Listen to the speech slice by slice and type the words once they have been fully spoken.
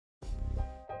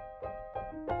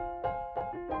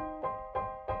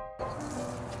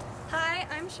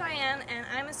Cheyenne and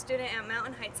I'm a student at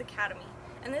Mountain Heights Academy.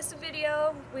 In this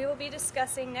video we will be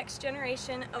discussing next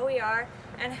generation OER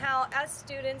and how as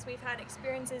students we've had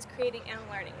experiences creating and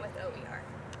learning with OER.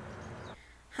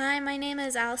 Hi, my name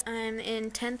is Alice. I'm in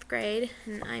 10th grade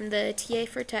and I'm the TA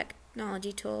for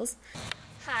Technology Tools.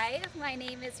 Hi, my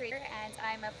name is Rita and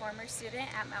I'm a former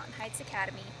student at Mountain Heights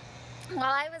Academy.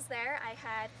 While I was there, I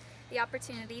had the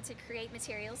opportunity to create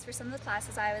materials for some of the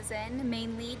classes I was in,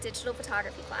 mainly digital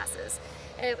photography classes.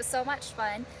 It was so much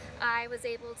fun. I was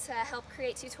able to help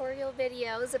create tutorial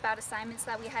videos about assignments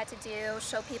that we had to do,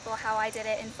 show people how I did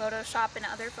it in Photoshop and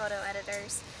other photo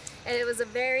editors. It was a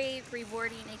very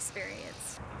rewarding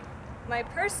experience. My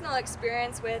personal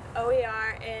experience with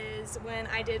OER is when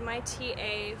I did my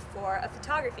TA for a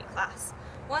photography class.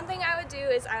 One thing I would do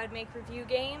is I would make review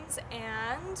games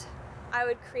and I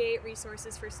would create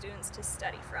resources for students to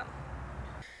study from.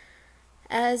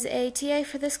 As a TA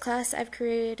for this class, I've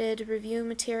created review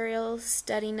materials,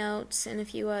 study notes, and a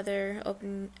few other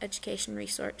open education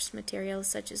resource materials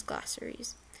such as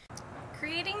glossaries.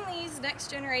 Creating these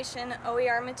next generation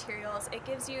OER materials, it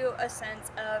gives you a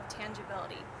sense of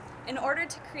tangibility. In order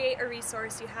to create a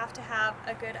resource, you have to have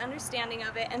a good understanding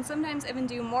of it and sometimes even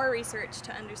do more research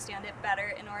to understand it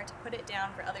better in order to put it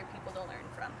down for other people to learn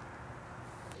from.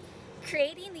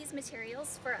 Creating these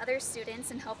materials for other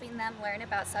students and helping them learn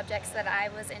about subjects that I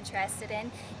was interested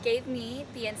in gave me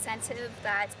the incentive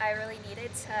that I really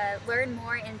needed to learn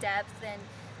more in depth and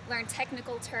learn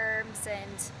technical terms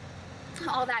and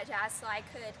all that jazz so I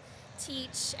could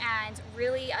teach and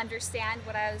really understand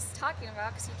what I was talking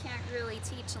about, because you can't really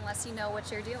teach unless you know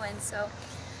what you're doing, so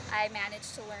I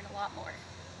managed to learn a lot more.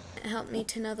 It helped me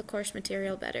to know the course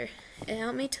material better. It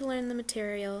helped me to learn the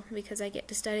material because I get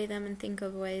to study them and think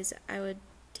of ways I would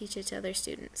teach it to other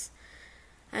students.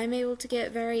 I'm able to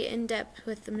get very in-depth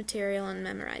with the material and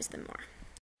memorize them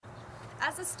more.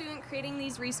 As a student, creating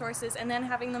these resources and then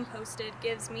having them posted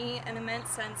gives me an immense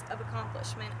sense of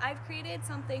accomplishment. I've created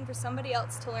something for somebody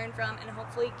else to learn from and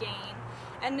hopefully gain,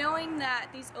 and knowing that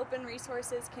these open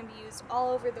resources can be used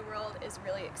all over the world is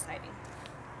really exciting.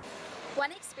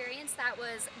 One experience that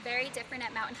was very different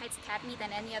at Mountain Heights Academy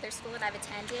than any other school that I've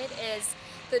attended is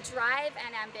the drive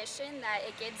and ambition that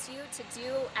it gives you to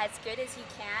do as good as you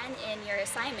can in your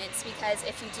assignments, because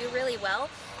if you do really well,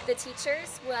 the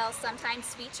teachers will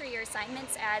sometimes feature your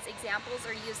assignments as examples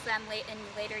or use them in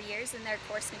later years in their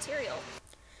course material.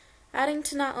 Adding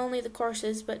to not only the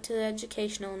courses but to the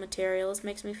educational materials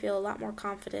makes me feel a lot more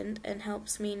confident and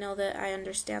helps me know that I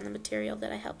understand the material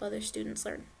that I help other students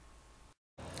learn.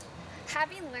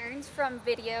 Having learned from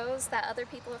videos that other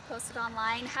people have posted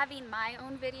online, having my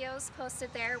own videos posted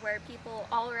there where people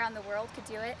all around the world could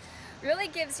do it, really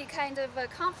gives you kind of a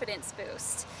confidence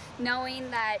boost.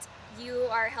 Knowing that you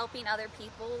are helping other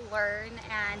people learn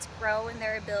and grow in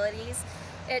their abilities,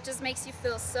 it just makes you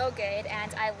feel so good,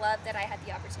 and I love that I had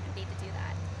the opportunity to do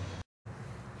that.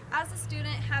 As a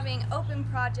student, having open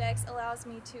projects allows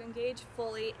me to engage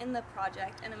fully in the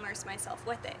project and immerse myself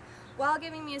with it, while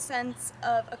giving me a sense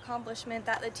of accomplishment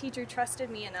that the teacher trusted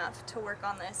me enough to work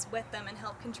on this with them and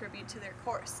help contribute to their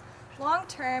course. Long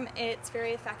term, it's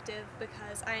very effective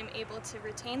because I am able to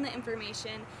retain the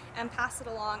information and pass it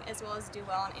along, as well as do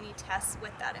well on any tests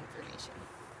with that information.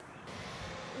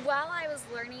 While I was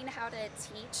learning how to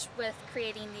teach with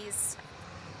creating these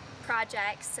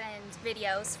projects and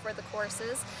videos for the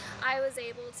courses, I was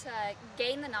able to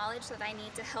gain the knowledge that I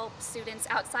need to help students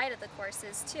outside of the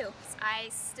courses too. I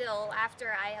still,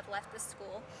 after I have left the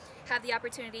school, have the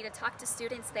opportunity to talk to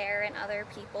students there and other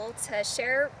people to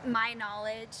share my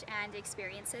knowledge and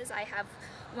experiences. I have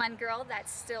one girl that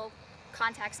still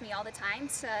contacts me all the time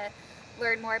to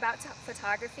learn more about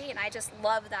photography, and I just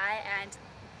love that, and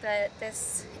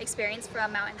this experience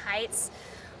from Mountain Heights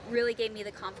really gave me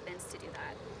the confidence to do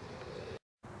that.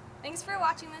 Thanks for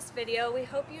watching this video. We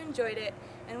hope you enjoyed it,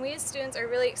 and we as students are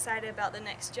really excited about the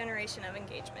next generation of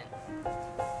engagement.